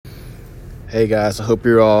Hey guys, I hope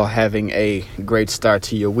you're all having a great start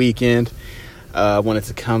to your weekend. I wanted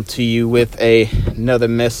to come to you with another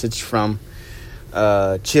message from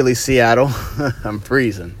chilly Seattle. I'm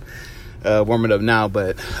freezing. Warming up now,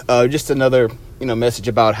 but just another message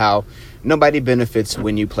about how nobody benefits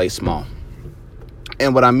when you play small.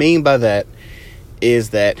 And what I mean by that is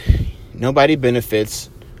that nobody benefits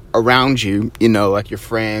around you, like your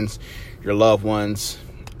friends, your loved ones,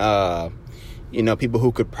 people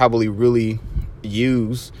who could probably really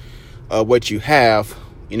use what you have,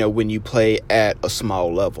 when you play at a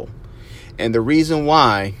small level. And the reason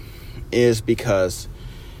why is because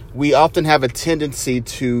we often have a tendency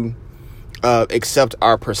to accept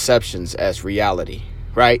our perceptions as reality,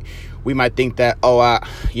 right? We might think that,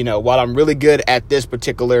 while I'm really good at this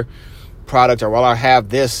particular product, or while I have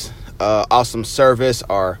this awesome service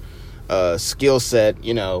or skill set,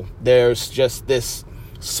 there's just this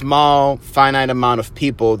small, finite amount of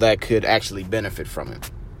people that could actually benefit from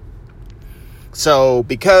it. So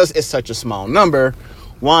because it's such a small number,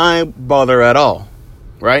 why bother at all,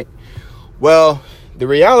 right? Well, the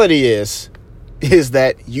reality is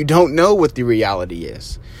that you don't know what the reality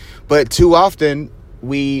is. But too often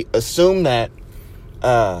we assume that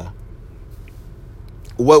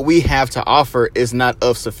what we have to offer is not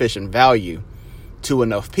of sufficient value to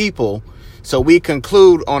enough people. So we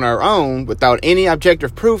conclude on our own without any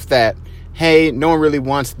objective proof that, hey, no one really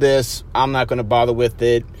wants this. I'm not going to bother with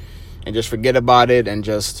it, and just forget about it and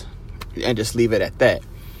just leave it at that.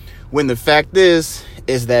 When the fact is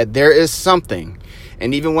that there is something.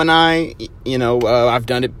 And even when I've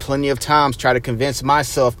done it plenty of times, try to convince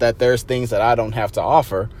myself that there's things that I don't have to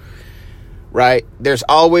offer, right? There's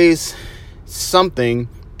always something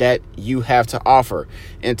that you have to offer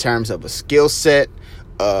in terms of a skill set,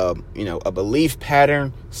 a belief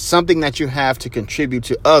pattern, something that you have to contribute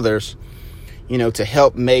to others, to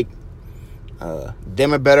help make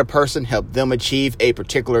them a better person, help them achieve a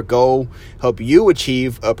particular goal, help you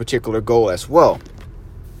achieve a particular goal as well.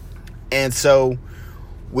 And so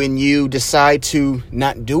when you decide to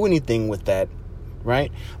not do anything with that,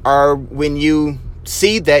 right? Or when you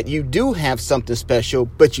see that you do have something special,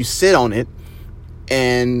 but you sit on it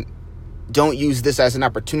and don't use this as an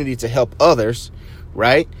opportunity to help others,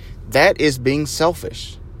 right? That is being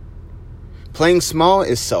selfish. Playing small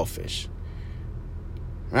is selfish,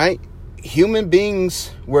 right? Human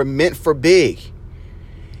beings were meant for big.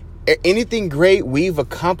 Anything great we've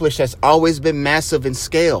accomplished has always been massive in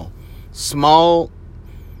scale. Small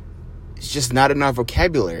is just not in our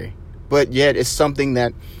vocabulary, but yet it's something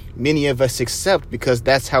that many of us accept because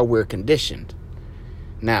that's how we're conditioned.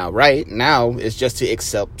 Now it's just to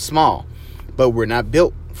accept small, but we're not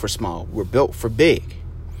built for small. We're built for big.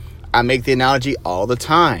 I make the analogy all the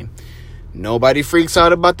time. Nobody freaks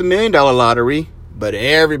out about the $1 million lottery, but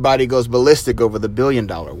everybody goes ballistic over the $1 billion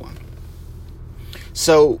one.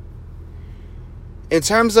 So in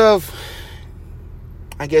terms of,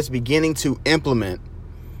 beginning to implement,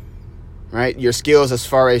 right, your skills as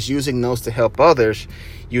far as using those to help others,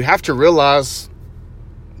 you have to realize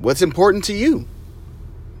what's important to you.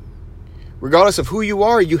 Regardless of who you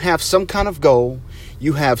are, you have some kind of goal,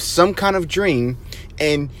 you have some kind of dream,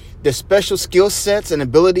 and the special skill sets and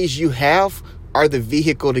abilities you have are the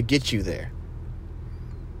vehicle to get you there.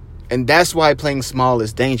 And that's why playing small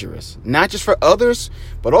is dangerous. Not just for others,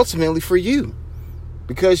 but ultimately for you.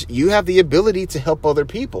 Because you have the ability to help other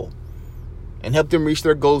people and help them reach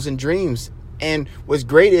their goals and dreams. And what's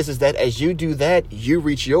great is that as you do that, you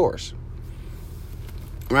reach yours.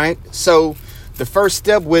 Right? So the first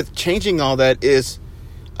step with changing all that is,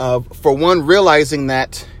 for one, realizing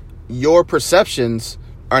that your perceptions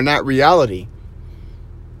are not reality.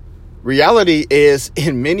 Reality is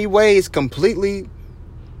in many ways completely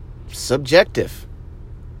subjective.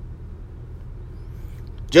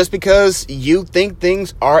 Just because you think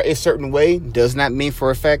things are a certain way does not mean for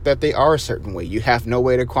a fact that they are a certain way. You have no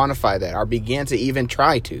way to quantify that or begin to even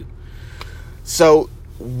try to. So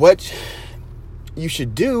what you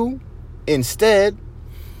should do instead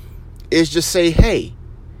is just say, hey,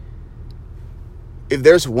 if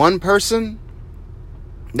there's one person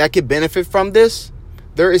that could benefit from this,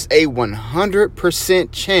 there is a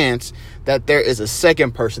 100% chance that there is a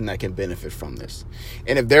second person that can benefit from this.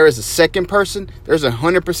 And if there is a second person, there's a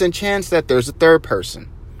 100% chance that there's a third person,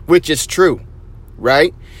 which is true,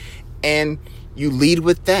 right? And you lead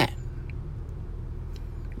with that.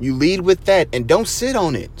 You lead with that and don't sit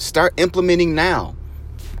on it. Start implementing now,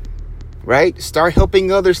 right? Start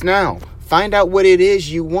helping others now. Find out what it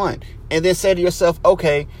is you want and then say to yourself,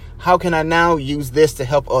 okay, how can I now use this to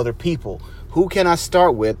help other people? Who can I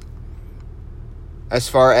start with as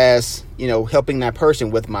far as, helping that person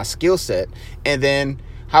with my skill set. And then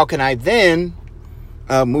how can I then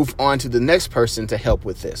move on to the next person to help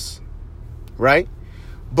with this, right?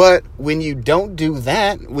 But when you don't do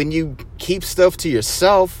that, when you keep stuff to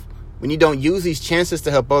yourself, when you don't use these chances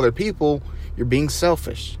to help other people, you're being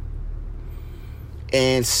selfish.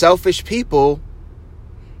 And selfish people,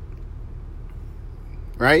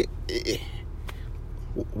 right?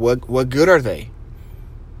 What good are they?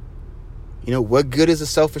 What good is a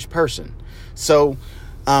selfish person? So,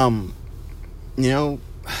 if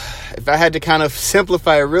I had to kind of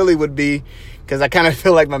simplify, it really would be, because I kind of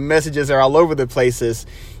feel like my messages are all over the places.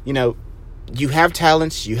 You have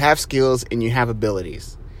talents, you have skills, and you have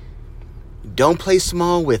abilities. Don't play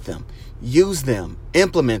small with them. Use them,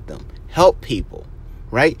 implement them, help people,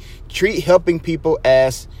 right? Treat helping people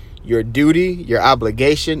as your duty, your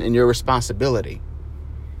obligation, and your responsibility.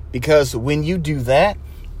 Because when you do that,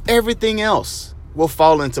 everything else will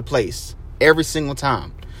fall into place every single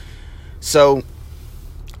time. So,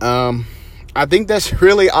 I think that's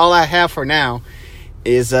really all I have for now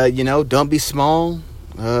is, don't be small,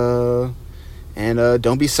 and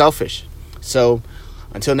don't be selfish. So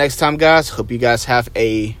until next time, guys, hope you guys have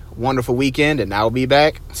a wonderful weekend, and I'll be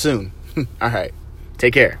back soon. All right.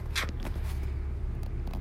 Take care.